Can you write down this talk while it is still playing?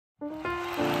สวั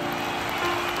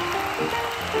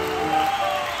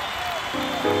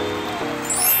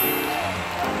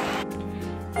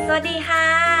สดีค่ะ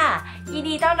ยิน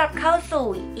ดีต้อนรับเข้าสู่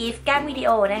YVESKAEM วิดีโอ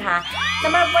นะคะส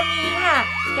ำหรับวันนี้ค่ะ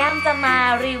แก้มจะมา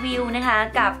รีวิวนะคะ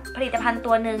กับผลิตภัณฑ์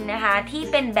ตัวหนึ่งนะคะที่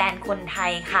เป็นแบรนด์คนไท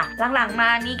ยค่ะหลังๆมา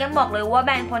นี้แก้มบอกเลยว่าแบ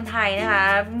รนด์คนไทยนะคะ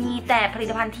มีแต่ผลิ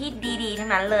ตภัณฑ์ที่ดีๆทั้ง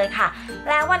นั้นเลยค่ะ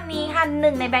แล้ววันนี้ค่ะห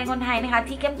นึ่งในแบรนด์คนไทยนะคะ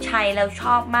ที่แก้มใช้แล้วช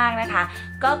อบมากนะคะ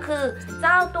ก็คือเ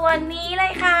จ้าตัวนี้เล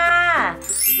ยค่ะ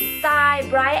SINE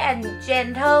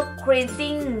Bright&Gentle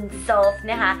Cleansing Soap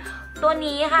นะคะตัว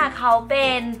นี้ค่ะเขาเป็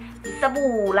นส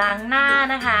บู่ล้างหน้า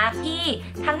นะคะที่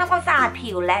ทั้งทำความสะอาด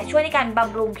ผิวและช่วยในการบ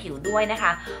ำรุงผิวด้วยนะค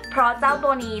ะเพราะเจ้าตั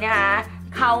วนี้นะคะ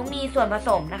เขามีส่วนผส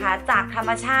มนะคะจากธรร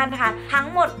มชาตินะคะทั้ง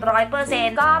หมด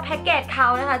 100% ก็แพ็กเกจเขา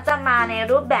นะคะจะมาใน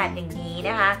รูปแบบอย่างนี้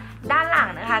นะคะด้านหลัง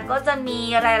นะคะก็จะมี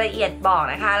รายละเอียดบอก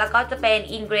นะคะแล้วก็จะเป็น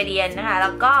อินกรีเดียนนะคะแล้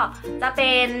วก็จะเ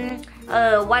ป็น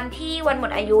วันหม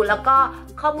ดอายุแล้วก็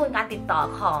ข้อมูลการติดต่อ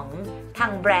ของทา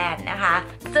งแบรนด์นะคะ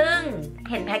ซึ่ง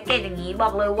เห็นแพ็กเกจอย่างนี้บอ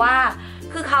กเลยว่า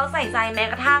คือเขาใส่ใจแม้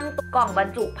กระทั่งกล่องบรร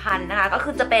จุภัณฑ์นะคะก็คื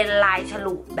อจะเป็นลายฉ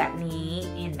ลุแบบนี้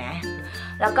เห็นไหม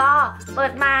แล้วก็เปิ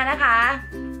ดมานะคะ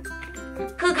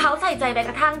คือเขาใส่ใจแม้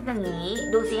กระทั่งอย่างนี้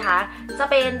ดูสิคะจะ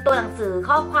เป็นตัวหนังสือ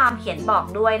ข้อความเขียนบอก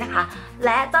ด้วยนะคะแล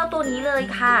ะเจ้าตัวนี้เลย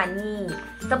ค่ะนี่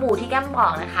สบู่ที่แก้มบอ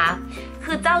กนะคะ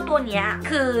คือเจ้าตัวนี้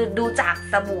คือดูจาก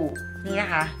สบู่นี้น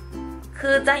ะคะ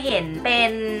คือจะเห็นเป็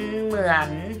นเหมือน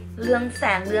เรืองแ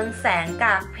สงก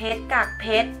ากเพ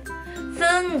ชร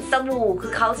ซึ่งสบู่คื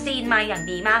อเขาซีนมาอย่าง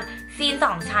ดีมากซีน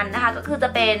2ชั้นนะคะก็คือจะ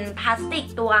เป็นพลาสติก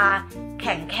ตัวแ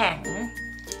ข็ง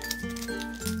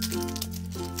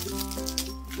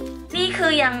นี่คื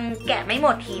อยังแกะไม่หม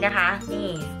ดทีนะคะนี่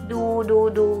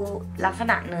ดูลักษ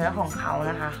ณะเนื้อของเขา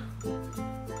นะคะ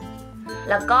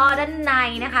แล้วก็ด้านใน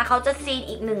นะคะเขาจะซีน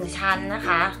อีก1ชั้นนะค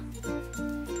ะ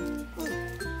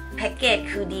แพ็กเกจ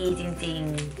คือดีจริง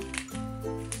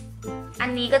ๆอัน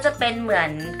นี้ก็จะเป็นเหมือ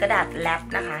นกระดาษแรป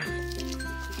นะคะ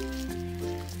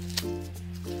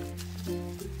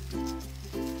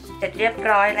เสร็จเรียบ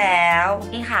ร้อยแล้ว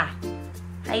นี่ค่ะ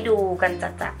ให้ดูกัน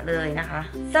จัดๆเลยนะคะ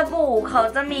สบู่เขา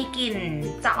จะมีกลิ่น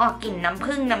จะออกกลิ่นน้ำ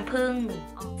ผึ้ง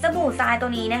สบู่ทรายตั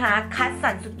วนี้นะคะคัดสร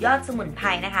รสุดยอดสมุนไพร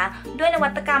นะคะด้วยนวั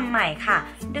ตกรรมใหม่ค่ะ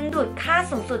ดึงดูดค่า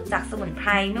สูงสุดจากสมุนไพร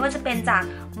ไม่ว่าจะเป็นจาก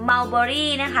มัลเบอ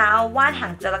รี่นะคะว่านหา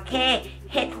งจระเข้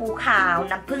เห็ดหูขาว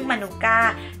น้ำผึ้งมานูก้า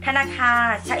ธนาคา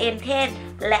ชะเอมเทศ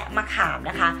และมะขาม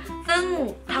นะคะซึ่ง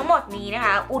ทั้งหมดนี้นะค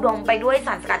ะอุดมไปด้วยส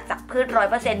ารสกัดจากพืช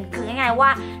 100% คือง่ายๆว่า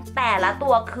แต่ละตั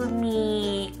วคือมี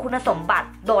คุณสมบัติ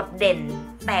โดดเด่น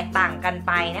แตกต่างกันไ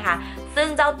ปนะคะซึ่ง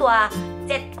เจ้าตัว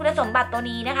7คุณสมบัติตัว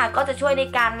นี้นะคะก็จะช่วยใน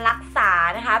การรักษา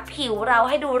นะคะผิวเรา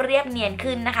ให้ดูเรียบเนียน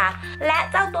ขึ้นนะคะและ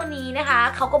เจ้าตัวนี้นะคะ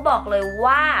เขาก็บอกเลย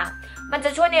ว่ามันจ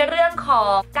ะช่วยในเรื่องขอ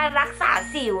งการรักษา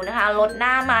สิวนะคะลดห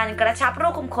น้ามันกระชับรู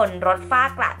ขุมขนลดฝ้า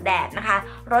กระแดดนะคะ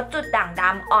ลดจุดด่างด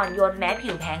ำอ่อนโยนแม้ผิ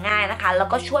วแพ้ง่ายนะคะแล้ว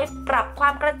ก็ช่วยปรับควา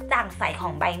มกระจ่างใสขอ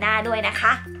งใบหน้าด้วยนะค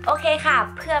ะโอเคค่ะ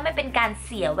เพื่อไม่เป็นการเ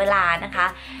สียเวลานะคะ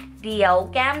เดี๋ยว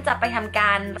แก้มจะไปทำก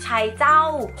ารใช้เจ้า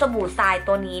สบู่ทราย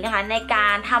ตัวนี้นะคะในกา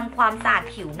รทำความสะอาด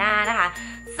ผิวหน้านะคะ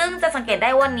ซึ่งจะสังเกตได้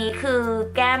วันนี้คือ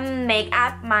แก้มเมคอั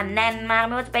พมาแน่นมากไ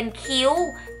ม่ว่าจะเป็นคิ้ว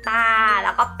ตาแ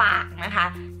ล้วก็ปากนะคะ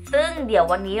ซึ่งเดี๋ยว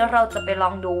วันนี้เราจะไปล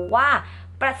องดูว่า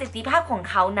ประสิทธิภาพของ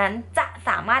เขานั้นจะส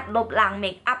ามารถลบล้างเม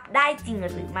คอัพได้จริง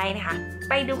หรือไม่นะคะ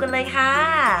ไปดูกันเลยค่ะ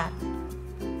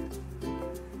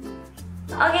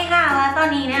โอเคค่ะแล้วตอน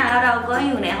นี้เนี่ยเราก็อ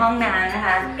ยู่ในห้องน้ำนะค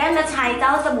ะแก้มจะใช้เจ้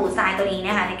าสบู่ทรายตัวนี้น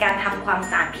ะคะในการทำความ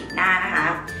สะอาดผิวหน้านะคะ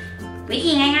วิ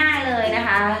ธีง่ายๆเลยนะค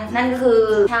ะนั่นก็คือ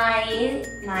ใช้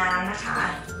น้ำนะคะ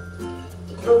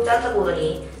รูปเจ้าสบู่ตัว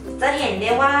นี้จะเห็นไ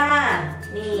ด้ว่า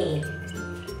นี่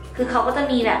คือเขาก็จะ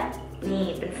มีแบบนี่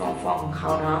เป็นฟองๆของเขา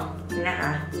เนาะนี่นะค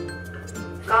ะ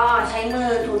ก็ใช้มือ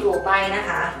ถูๆไปนะ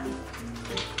คะ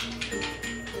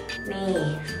นี่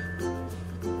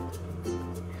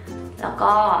แล้ว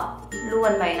ก็ล้ว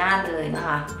นใบหน้าเลยนะค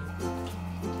ะ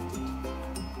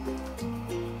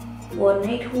วนใ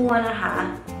ห้ทั่วนะคะ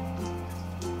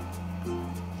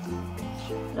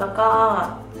แล้วก็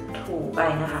ถูไป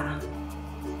นะคะ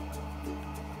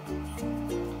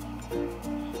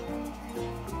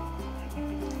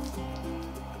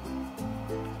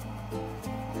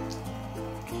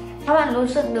ถ้ามันรู้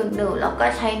สึกหนืดๆแล้วก็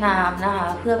ใช้น้ำนะคะ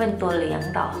เพื่อเป็นตัวเลี้ยง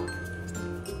ต่อ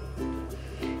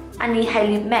อันนี้ไฮ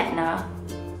ลิปแมทนะ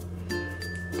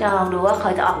จะลองดูว่าเขา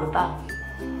จะออกหรือเปล่า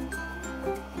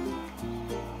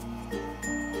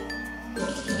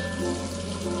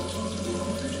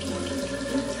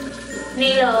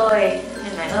นี่เลยเห็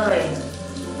นไหมเอ่ย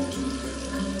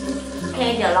โอเค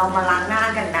เดี๋ยวเรามาล้างหน้า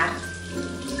กันนะ น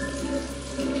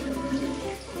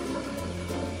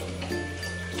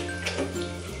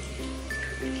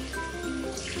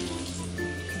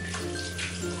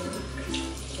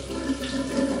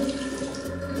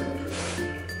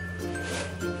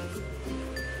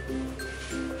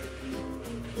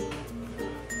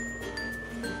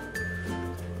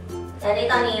และที่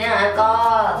ตอนนี้นะคะก็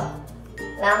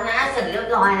ล้างหน้าเสร็จเรียบ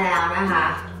ร้อยแล้วนะคะ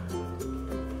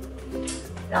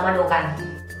เรามาดูกัน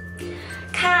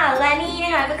ค่ะและนี่น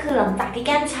ะคะก็คือหลังจากที่แ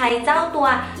ก้มใช้เจ้าตัว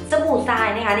สบู่ทราย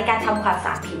นะคะในการทำความสะ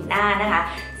อาดผิวหน้านะคะ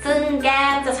ซึ่งแก้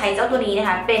มจะใช้เจ้าตัวนี้นะค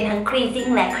ะเป็นทั้ง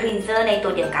cleansing และ cleanser ในตั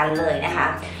วเดียวกันเลยนะคะ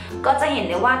ก็จะเห็น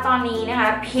ได้ว่าตอนนี้นะคะ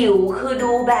ผิวคือ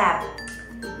ดูแบบ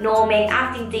no make up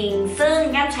จริงๆซึ่ง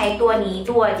แก้มใช้ตัวนี้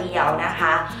ตัวเดียวนะค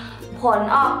ะผล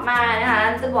ออกมานะคะ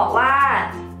จะบอกว่า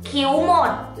คิ้วหม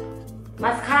ดม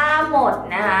าสคาร่าหมด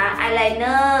นะคะอายไลเน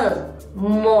อร์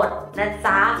หมดนะ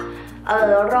จ๊ะ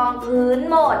รองพื้น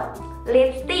หมดลิป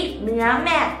สติกเนื้อแม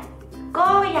ตต์ก็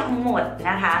ยังหมด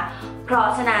นะคะเพราะ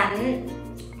ฉะนั้น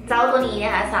เจ้าตัวนี้น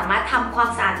ะคะสามารถทำความ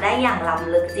สะอาดได้อย่างล้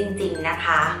ำลึกจริงๆนะค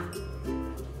ะ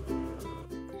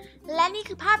และนี่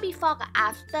คือภาพ before กับ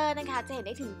after นะคะจะเห็นไ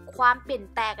ด้ถึงความเปลี่ยน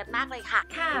แปลงกันมากเลยค่ะ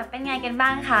ค่ะเป็นไงกันบ้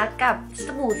างคะกับส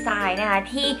บู่ทรายนะคะ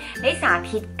ที่ได้สา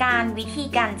ธิตวิธี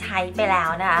การใช้ไปแล้ว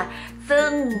นะคะซึ่ง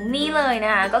นี่เลยน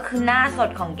ะคะก็คือหน้าสด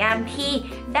ของแก้มที่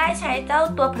ได้ใช้เจ้า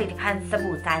ตัวผลิตภัณฑ์ส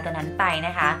บู่ทรายตัวนั้นไปน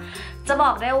ะคะจะบ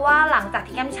อกได้ว่าหลังจาก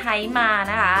ที่แก้มใช้มา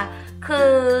นะคะคื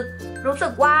อรู้สึ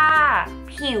กว่า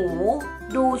ผิว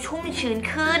ดูชุ่มชื้น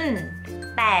ขึ้น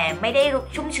แต่ไม่ได้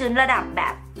ชุ่มชื้นระดับแบ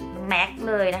บแม็ก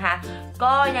เลยนะคะ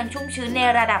ก็ยังชุ่มชื้นใน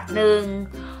ระดับหนึ่ง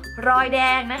รอยแด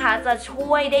งนะคะจะช่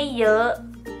วยได้เยอะ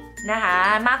นะคะ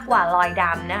มากกว่ารอยด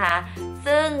ำนะคะ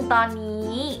ซึ่งตอน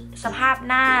นี้สภาพ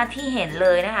หน้าที่เห็นเล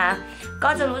ยนะคะก็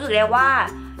จะรู้สึกได้ว่า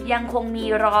ยังคงมี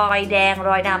รอยแดงร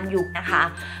อยดำอยู่นะคะ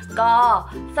ก็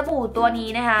สบู่ตัวนี้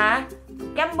นะคะ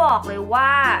แก้มบอกเลยว่า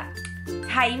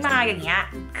ใช้มาอย่างเงี้ย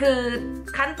คือ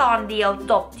ขั้นตอนเดียว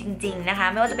จบจริงๆนะคะ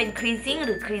ไม่ว่าจะเป็น cleansing ห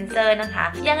รือ cleanser นะคะ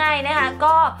ยังไงนะคะ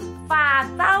ก็ฝาก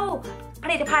เจ้าผ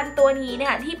ลิตภัณฑ์ตัวนี้นะ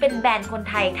คะที่เป็นแบรนด์คน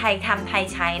ไทยไทยทำไทย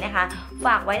ใช้นะคะฝ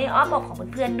ากไว้ในอ้อมอกของ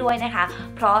เพื่อนๆด้วยนะคะ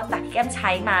เพราะจากที่แก้มใช้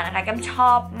มานะคะแก้มช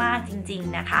อบมากจริง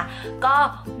ๆนะคะก็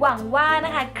หวังว่าน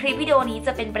ะคะคลิปวิดีโอนี้จ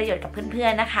ะเป็นประโยชน์กับเพื่อ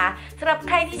นๆนะคะสำหรับใ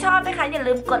ครที่ชอบนะคะอย่า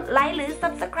ลืมกดไลค์หรือ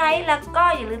Subscribe แล้วก็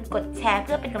อย่าลืมกดแชร์เ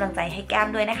พื่อเป็นกำลังใจให้แก้ม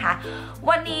ด้วยนะคะ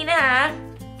วันนี้นะคะ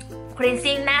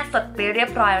cleansing หน้าสดไปเรีย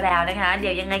บร้อยแล้วนะคะเดี๋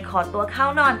ยวยังไงขอตัวเข้า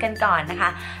นอนกันก่อนนะคะ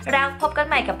แล้วพบกัน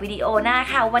ใหม่กับวิดีโอหน้า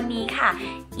ค่ะวันนี้ค่ะ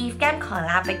อีฟแก้มขอ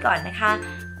ลาไปก่อนนะคะ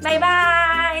บ๊ายบา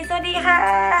ยสวัสดีค่ะ